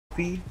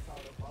feed,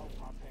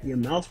 your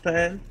mouse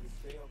pad,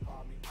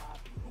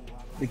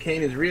 the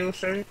cane is real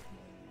shirt.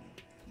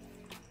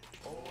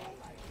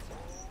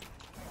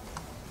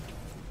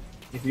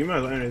 If you might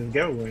as well enter this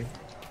giveaway.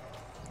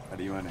 How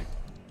do you enter?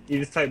 You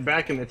just type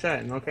back in the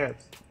chat, no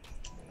caps.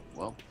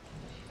 Well,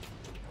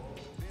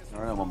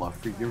 alright, I'm on my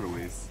free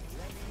giveaways.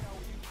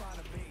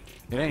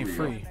 It ain't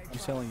free. You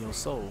selling your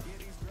soul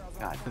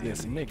God for damn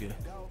this it. nigga.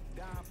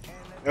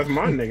 That's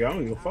my nigga, I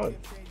don't give a fuck.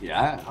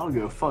 Yeah, I don't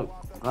give a fuck.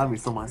 I'm glad we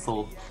sold my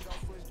soul.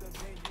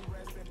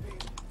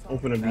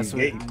 Open up these That's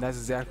gates. what. That's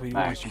exactly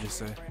what he wants you to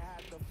say.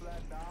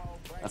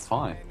 That's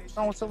fine. What's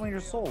wrong with selling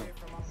your soul?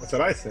 That's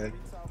what I said.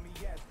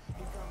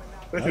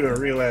 Especially to a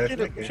real ass What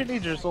you nigga.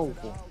 need your soul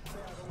for?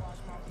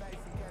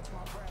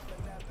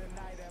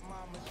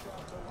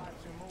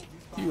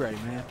 You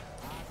right, man.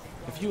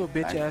 If you a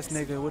bitch ass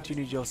nigga, what you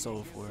need your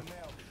soul for?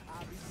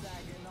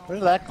 Where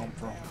did that come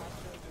from?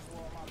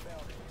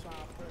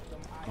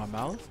 My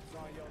mouth?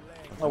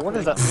 Oh, what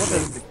is that?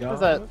 What is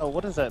that? Oh,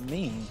 what does that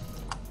mean?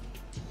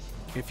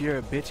 If you're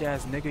a bitch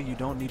ass nigga, you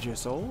don't need your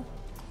soul?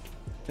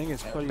 I think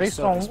it's pretty Based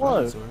on what?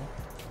 self-explanatory.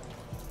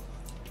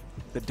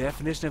 The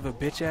definition of a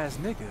bitch ass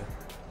nigga.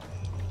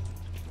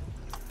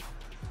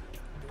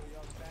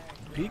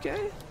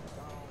 PK?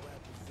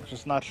 It's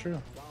just not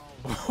true.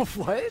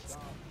 What?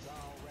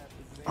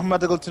 I'm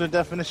about to go to the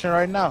definition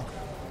right now.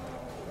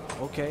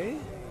 Okay.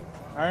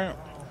 Alright.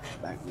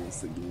 Back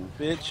once again.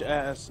 Bitch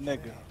ass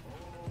nigga.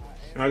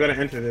 I gotta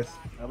enter this.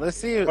 Now let's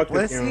see. Fuck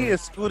Let's this see game. if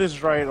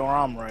Scooter's right or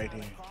I'm right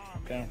here.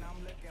 Okay.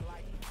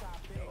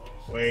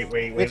 Wait.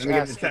 Bitch Let me get in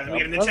ass the chat. Let me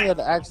get in nigga. the Brother chat.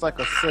 that acts like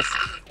a sister.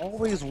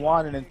 Always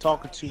whining and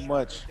talking too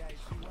much.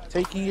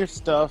 Taking your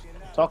stuff,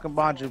 talking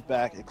behind your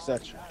back,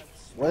 etc.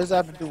 What does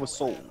that have to do with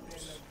souls?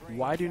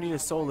 Why do you need a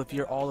soul if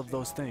you're all of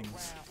those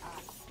things?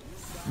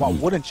 Why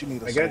wouldn't you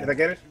need a I soul? get it? Did I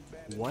get it?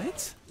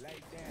 What?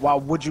 Why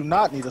would you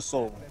not need a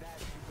soul?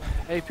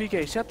 Hey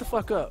PK, shut the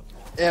fuck up.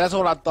 Yeah, that's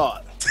what I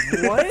thought.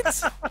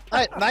 What?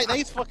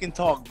 Nice fucking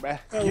talk, man.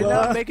 You're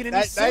not making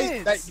any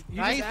sense.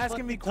 You're nice just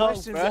asking me fucking talk,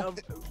 questions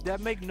bruh.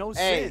 that make no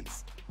Hey.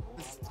 sense.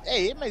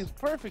 Hey, it makes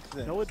perfect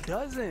sense. No, it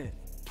doesn't.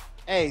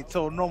 Hey,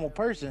 to a normal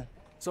person.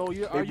 So are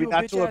Maybe you a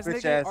not bitch to a ass bitch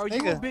nigga? ass Are you a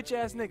nigga. bitch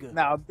ass nigga?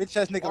 Now, a bitch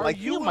ass nigga Are like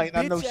you you a might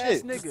not know bitch ass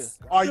shit. nigga?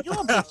 Are you a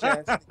bitch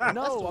ass nigga?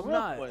 No, That's the I'm real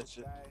not.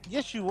 question.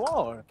 Yes, you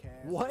are.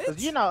 What?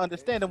 Because you're not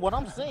understanding what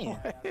I'm saying.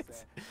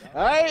 What?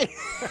 Alright?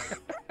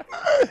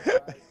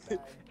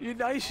 You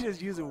know you should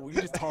just use it. You're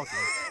just talking.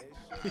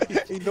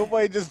 Ain't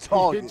nobody just You're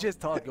talking. just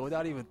talking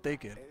without even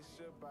thinking.